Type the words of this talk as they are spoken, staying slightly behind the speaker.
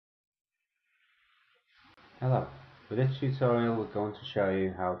Hello, for this tutorial we're going to show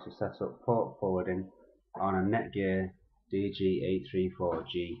you how to set up port forwarding on a Netgear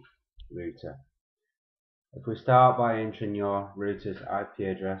DG834G router. If we start by entering your router's IP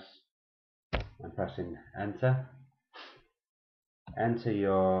address and pressing enter, enter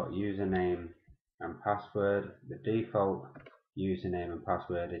your username and password. The default username and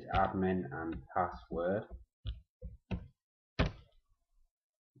password is admin and password,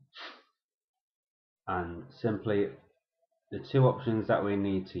 and simply the two options that we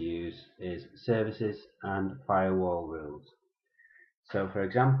need to use is services and firewall rules. So for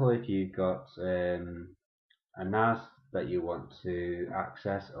example, if you've got a NAS that you want to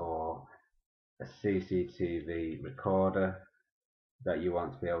access, or a CCTV recorder that you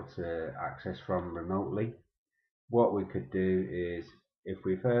want to be able to access from remotely, what we could do is, if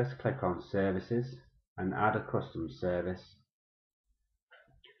we first click on services and add a custom service,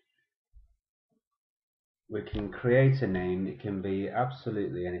 we can create a name. It can be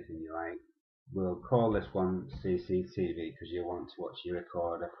absolutely anything you like. We'll call this one CCTV because you want to watch your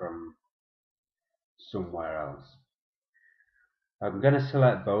recorder from somewhere else. I'm going to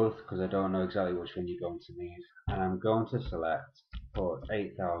select both because I don't know exactly which one you're going to need, and I'm going to select port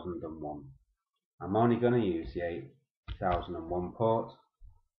 8001. I'm only going to use the 8001 port,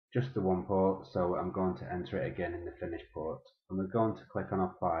 just the one port, so I'm going to enter it again in the finish port, and we're going to click on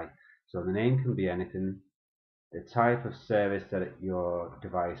apply. So the name can be anything, the type of service that your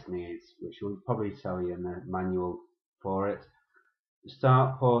device needs, which will probably tell you in the manual for it. The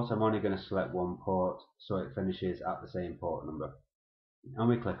start port, I'm only going to select one port so it finishes at the same port number, and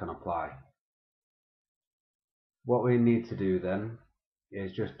we click on apply. What we need to do then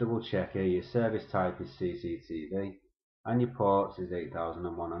is just double check here your service type is CCTV and your ports is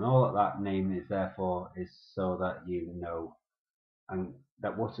 8001, and all that name is there for is so that you know and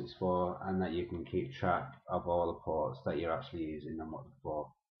that what it's for, and that you can keep track of all the ports that you're actually using and what they're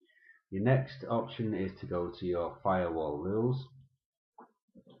for. Your next option is to go to your firewall rules,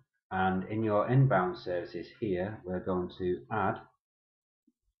 and in your inbound services here we're going to add,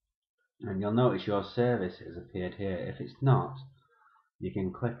 and you'll notice your service has appeared here. If it's not, you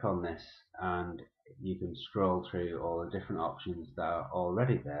can click on this and you can scroll through all the different options that are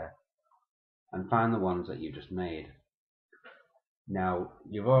already there and find the ones that you just made. Now,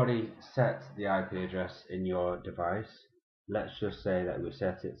 you've already set the IP address in your device. Let's just say that we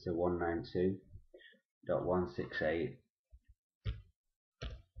set it to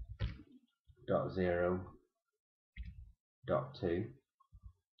 192.168.0.2.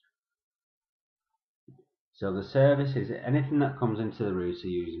 So the service is anything that comes into the router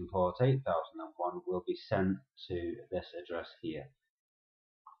using port 8001 will be sent to this address here.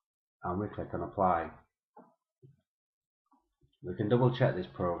 And we click on apply. We can double check this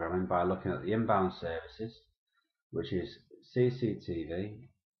programming by looking at the inbound services, which is CCTV,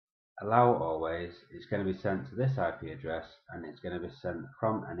 allow always. It's going to be sent to this IP address, and it's going to be sent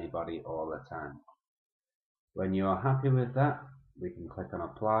from anybody all the time. When you're happy with that, we can click on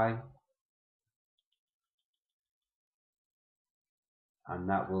apply, and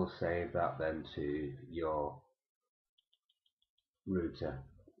that will save that then to your router.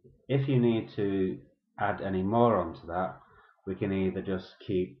 If you need to add any more onto that, we can either just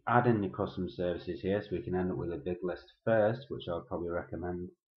keep adding the custom services here, so we can end up with a big list first, which I would probably recommend,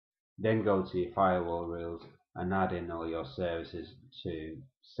 then go to your firewall rules and add in all your services to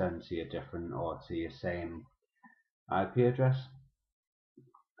send to your different or to your same IP address.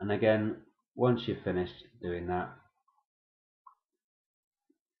 And again, once you've finished doing that,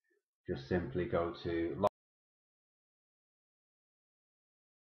 just simply go to log.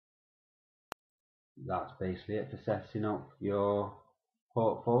 That's basically it for setting up your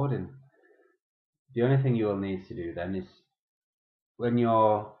port forwarding. The only thing you will need to do then is, when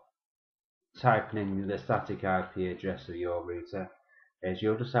you're typing in the static IP address of your router, is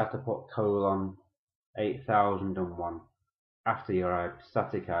you'll just have to put colon 8001 after your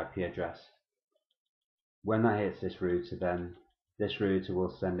static IP address. When that hits this router, then this router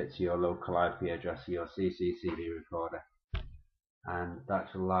will send it to your local IP address of your CCTV recorder, and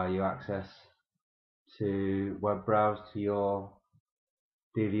that will allow you access to web browse to your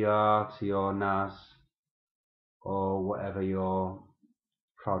DVR, to your NAS, or whatever your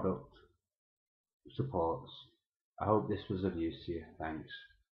product supports. I hope this was of use to you. Thanks.